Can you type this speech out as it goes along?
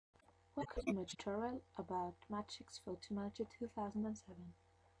Welcome to my tutorial about Magix Photo Manager 2007.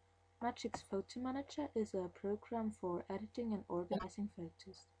 Magix Photo Manager is a program for editing and organizing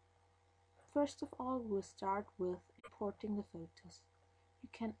photos. First of all, we'll start with importing the photos. You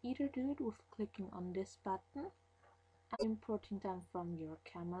can either do it with clicking on this button and importing them from your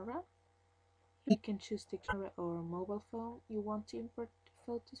camera. You can choose the camera or mobile phone you want to import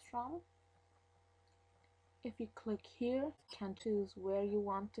photos from. If you click here, you can choose where you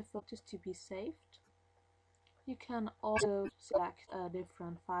want the photos to be saved. You can also select a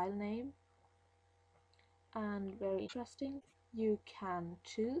different file name, and very interesting, you can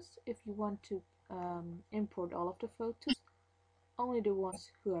choose if you want to import all of the photos, only the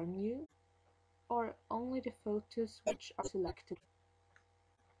ones who are new, or only the photos which are selected.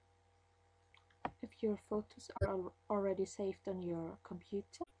 If your photos are already saved on your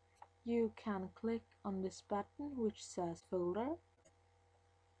computer, you can click on this button which says folder.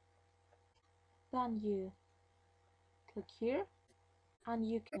 Then you click here and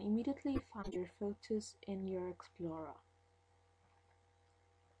you can immediately find your photos in your Explorer.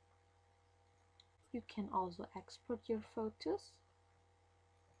 You can also export your photos.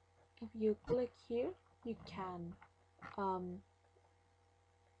 If you click here, you can,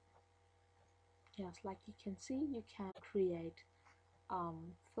 yes, like you can see, you can create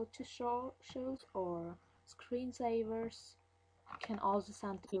photo shows or screensavers. You can also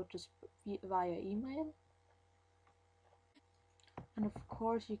send photos via email. And of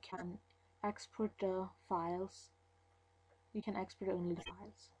course, you can export the files. You can export only the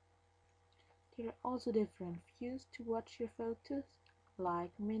files. There are also different views to watch your photos,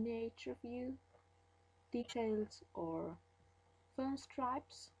 like miniature view, details, or film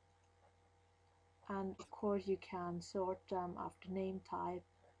stripes. And of course you can sort them after name, type,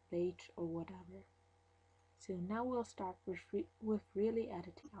 page, or whatever. So now we'll start with really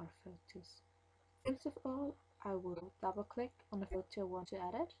editing our photos. First of all, I will double click on the photo I want to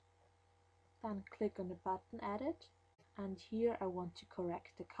edit, then click on the button edit, and here I want to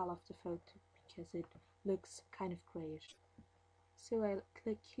correct the color of the photo because it looks kind of grayish. So I'll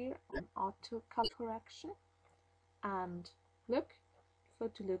click here on auto color correction, and look, the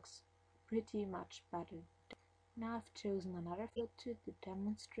photo looks pretty much better. Now I've chosen another photo to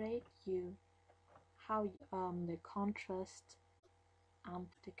demonstrate you how the contrast and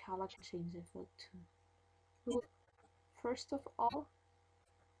the color can change the photo. First of all,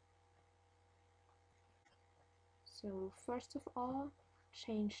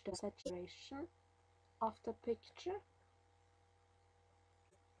 change the saturation of the picture,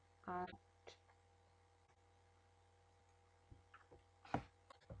 and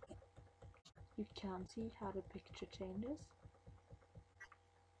you can see how the picture changes.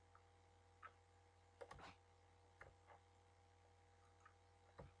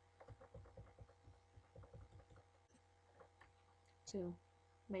 So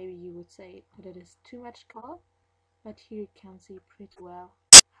maybe you would say that it is too much color, but here you can see pretty well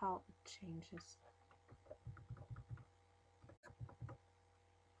how it changes.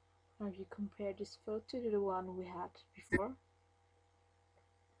 Now if you compare this photo to the one we had before,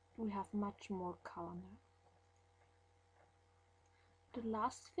 we have much more color now. The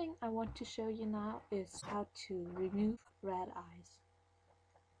last thing I want to show you now is how to remove red eyes.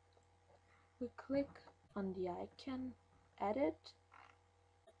 We click on the icon edit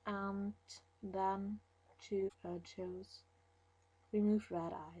and then choose remove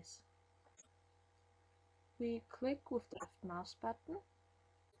red eyes. We click with the left mouse button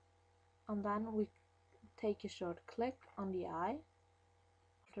and then we take a short click on the eye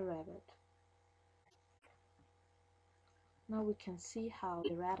of the rabbit. Now we can see how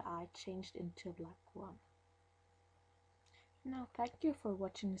the red eye changed into a black one. Now thank you for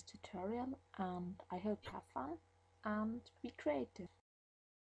watching this tutorial, and I hope you have fun and be creative.